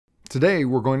Today,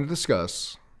 we're going to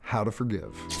discuss how to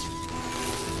forgive.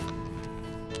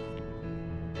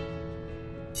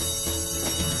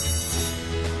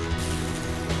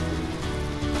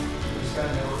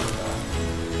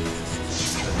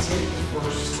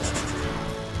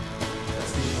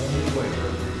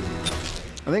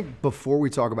 I think before we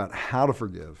talk about how to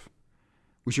forgive,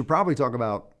 we should probably talk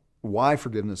about why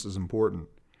forgiveness is important.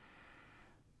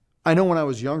 I know when I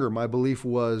was younger, my belief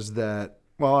was that,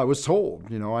 well, I was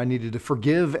told, I needed to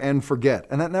forgive and forget.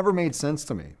 And that never made sense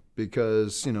to me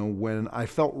because, when I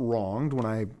felt wronged, when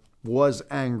I was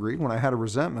angry, when I had a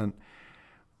resentment,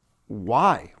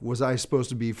 why was I supposed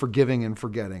to be forgiving and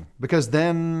forgetting? Because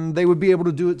then they would be able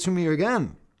to do it to me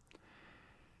again.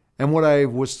 And what I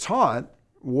was taught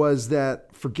was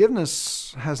that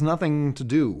forgiveness has nothing to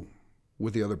do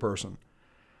with the other person.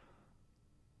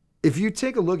 If you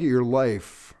take a look at your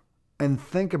life and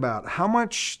think about how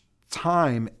much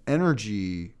time,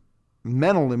 energy,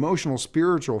 mental, emotional,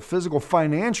 spiritual, physical,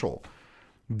 financial,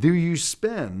 do you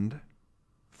spend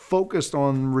focused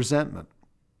on resentment?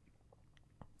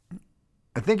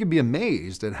 I think you'd be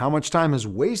amazed at how much time is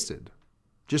wasted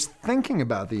just thinking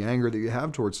about the anger that you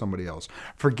have towards somebody else.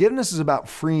 Forgiveness is about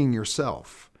freeing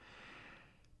yourself.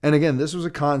 And again, this was a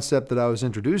concept that I was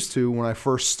introduced to when I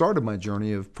first started my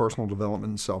journey of personal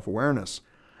development and self-awareness.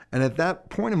 And at that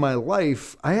point in my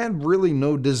life, I had really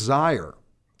no desire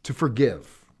to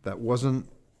forgive. That wasn't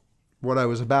what I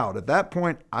was about. At that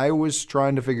point, I was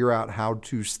trying to figure out how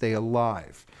to stay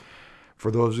alive.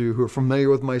 For those of you who are familiar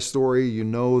with my story, you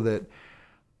know that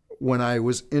when I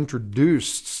was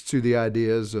introduced to the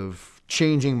ideas of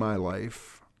changing my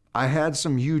life, I had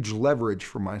some huge leverage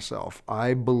for myself.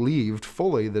 I believed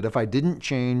fully that if I didn't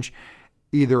change,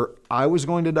 either I was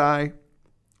going to die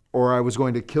or I was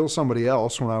going to kill somebody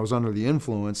else when I was under the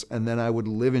influence, and then I would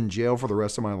live in jail for the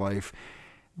rest of my life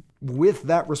with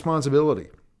that responsibility.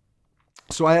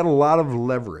 So I had a lot of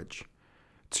leverage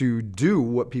to do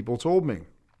what people told me.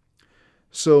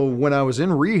 So when I was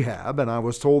in rehab and I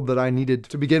was told that I needed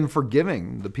to begin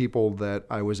forgiving the people that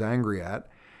I was angry at,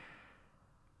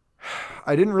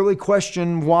 I didn't really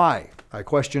question why. I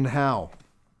questioned how.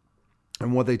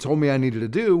 And what they told me I needed to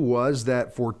do was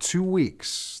that for 2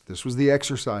 weeks, this was the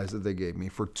exercise that they gave me,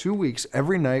 for 2 weeks,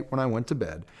 every night when I went to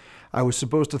bed, I was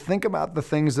supposed to think about the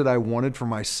things that I wanted for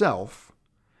myself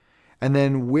and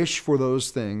then wish for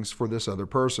those things for this other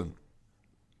person.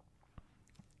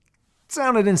 It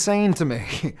sounded insane to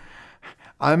me.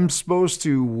 I'm supposed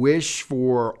to wish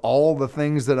for all the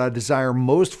things that I desire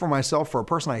most for myself for a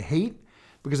person I hate,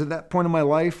 because at that point in my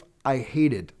life, I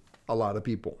hated a lot of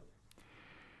people.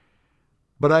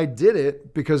 But I did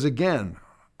it because, again,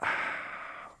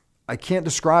 I can't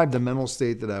describe the mental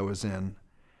state that I was in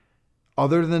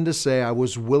other than to say I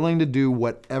was willing to do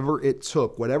whatever it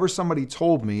took, whatever somebody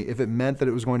told me, if it meant that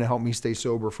it was going to help me stay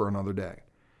sober for another day.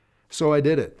 So I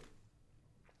did it.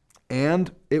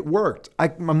 And it worked.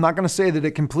 I'm not going to say that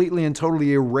it completely and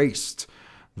totally erased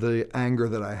the anger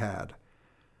that I had,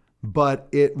 but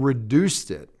it reduced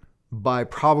it by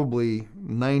probably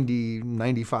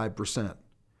 95%.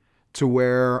 To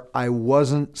where I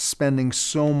wasn't spending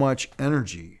so much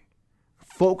energy,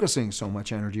 focusing so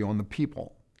much energy on the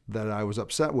people that I was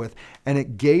upset with. And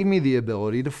it gave me the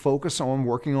ability to focus on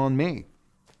working on me.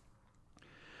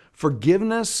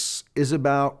 Forgiveness is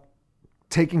about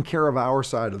taking care of our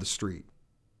side of the street.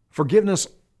 Forgiveness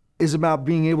is about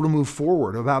being able to move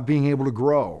forward, about being able to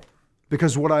grow.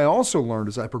 Because what I also learned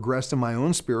as I progressed in my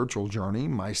own spiritual journey,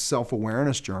 my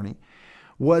self-awareness journey,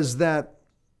 was that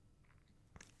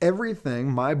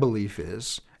everything, my belief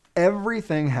is,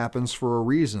 everything happens for a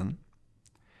reason,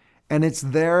 and it's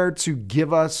there to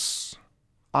give us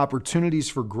opportunities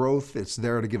for growth. It's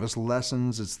there to give us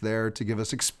lessons. It's there to give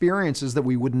us experiences that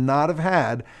we would not have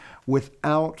had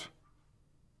without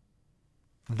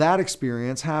that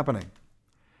experience happening.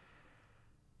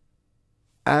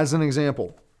 As an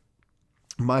example,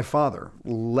 my father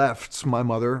left my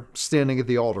mother standing at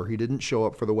the altar. He didn't show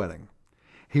up for the wedding.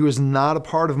 He was not a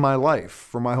part of my life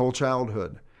for my whole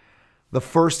childhood. The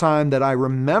first time that I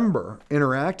remember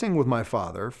interacting with my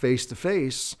father face to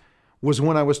face was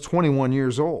when I was 21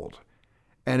 years old.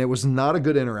 And it was not a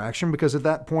good interaction because at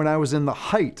that point I was in the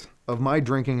height of my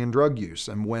drinking and drug use.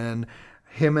 And when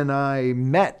him and I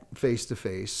met face to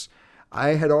face,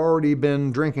 I had already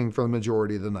been drinking for the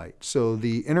majority of the night. So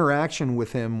the interaction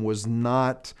with him was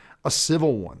not a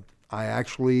civil one. I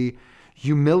actually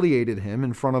humiliated him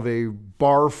in front of a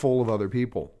bar full of other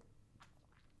people.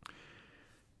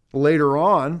 Later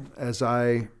on, as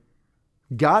I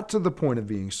got to the point of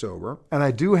being sober, and I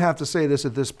do have to say this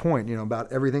at this point,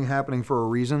 about everything happening for a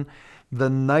reason, the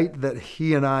night that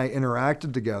he and I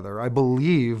interacted together, I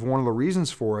believe one of the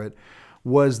reasons for it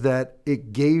was that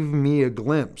it gave me a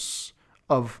glimpse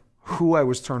of who I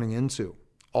was turning into.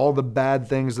 All the bad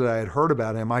things that I had heard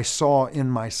about him, I saw in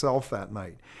myself that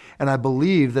night. And I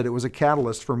believe that it was a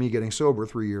catalyst for me getting sober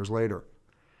 3 years later.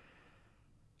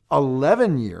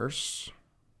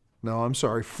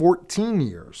 14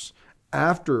 years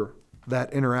after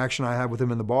that interaction I had with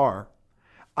him in the bar,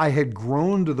 I had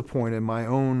grown to the point in my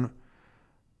own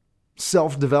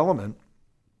self-development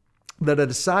that I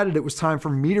decided it was time for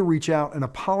me to reach out and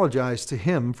apologize to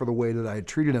him for the way that I had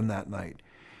treated him that night.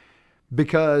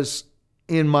 Because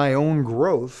in my own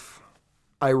growth,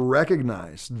 I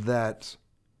recognized that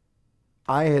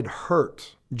I had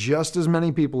hurt just as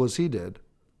many people as he did,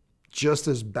 just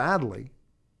as badly,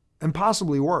 and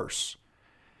possibly worse.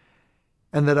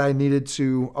 And that I needed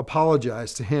to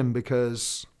apologize to him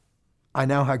because I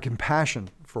now had compassion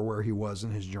for where he was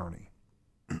in his journey.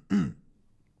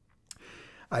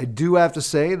 I do have to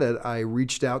say that I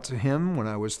reached out to him when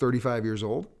I was 35 years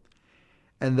old,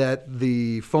 and that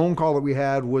the phone call that we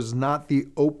had was not the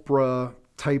Oprah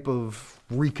type of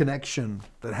reconnection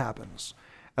that happens.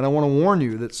 And I want to warn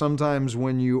you that sometimes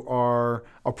when you are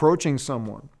approaching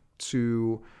someone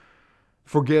to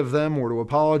forgive them or to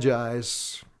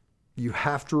apologize, you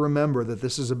have to remember that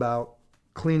this is about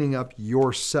cleaning up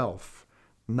yourself,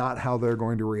 not how they're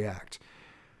going to react.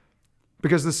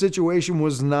 Because the situation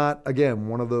was not, again,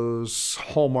 one of those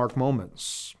hallmark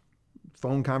moments.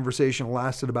 Phone conversation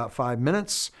lasted about 5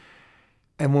 minutes.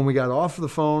 And when we got off the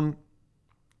phone,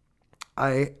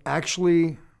 I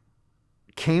actually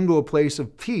came to a place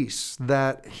of peace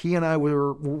that he and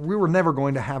we were never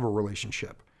going to have a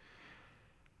relationship.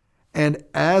 And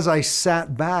as I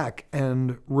sat back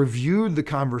and reviewed the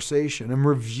conversation and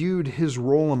reviewed his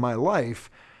role in my life,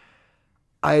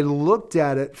 I looked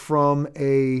at it from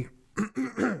a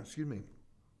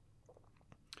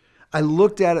I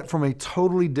looked at it from a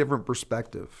totally different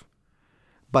perspective.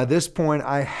 By this point,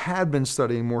 I had been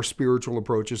studying more spiritual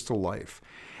approaches to life.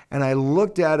 And I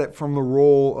looked at it from the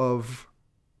role of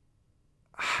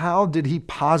how did he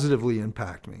positively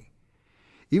impact me?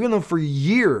 Even though for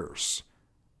years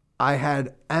I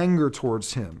had anger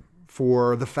towards him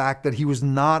for the fact that he was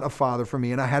not a father for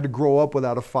me and I had to grow up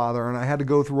without a father and I had to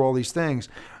go through all these things,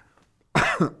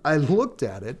 I looked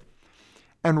at it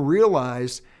and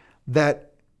realized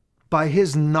that by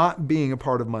his not being a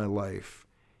part of my life,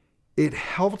 it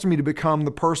helped me to become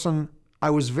the person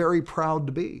I was very proud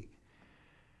to be.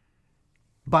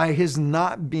 By his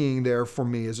not being there for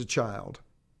me as a child,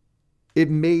 it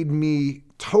made me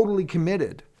totally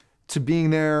committed to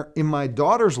being there in my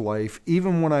daughter's life,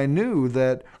 even when I knew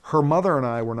that her mother and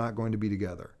I were not going to be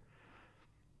together.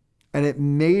 And it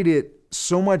made it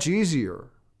so much easier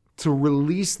to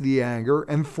release the anger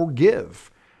and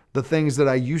forgive the things that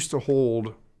I used to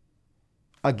hold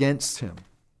against him.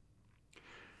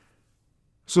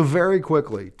 So very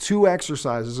quickly, 2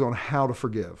 exercises on how to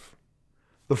forgive.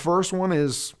 The first one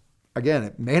is, again,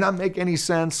 it may not make any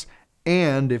sense,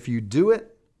 and if you do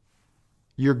it,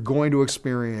 you're going to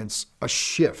experience a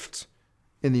shift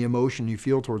in the emotion you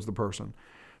feel towards the person.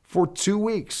 For 2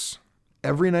 weeks,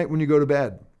 every night when you go to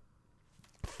bed,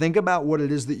 think about what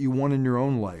it is that you want in your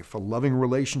own life: a loving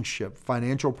relationship,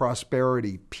 financial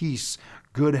prosperity, peace,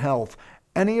 good health,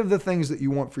 any of the things that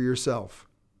you want for yourself.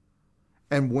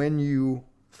 And when you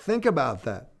think about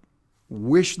that,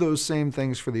 wish those same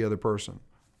things for the other person.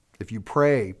 If you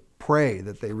pray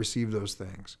that they receive those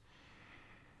things.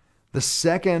 The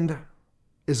second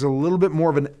is a little bit more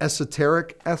of an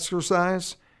esoteric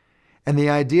exercise. And the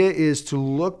idea is to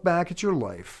look back at your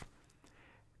life,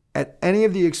 at any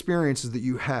of the experiences that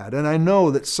you had. And I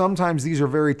know that sometimes these are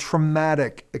very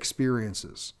traumatic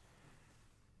experiences.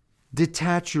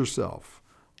 Detach yourself,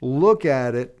 look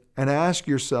at it, and ask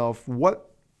yourself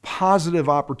what positive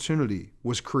opportunity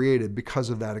was created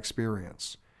because of that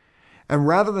experience. And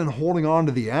rather than holding on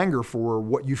to the anger for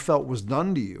what you felt was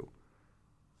done to you,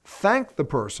 thank the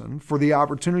person for the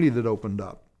opportunity that opened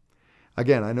up.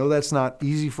 Again, I know that's not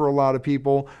easy for a lot of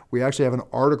people. We actually have an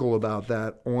article about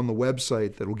that on the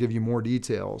website that will give you more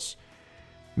details.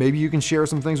 Maybe you can share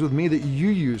some things with me that you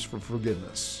use for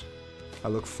forgiveness. I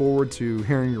look forward to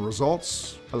hearing your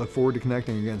results. I look forward to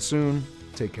connecting again soon.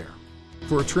 Take care.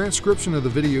 For a transcription of the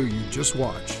video you just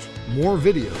watched, more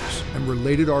videos, and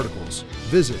related articles,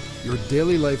 visit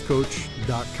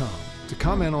yourdailylifecoach.com. To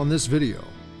comment on this video,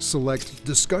 select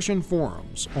Discussion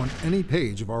Forums on any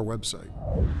page of our website.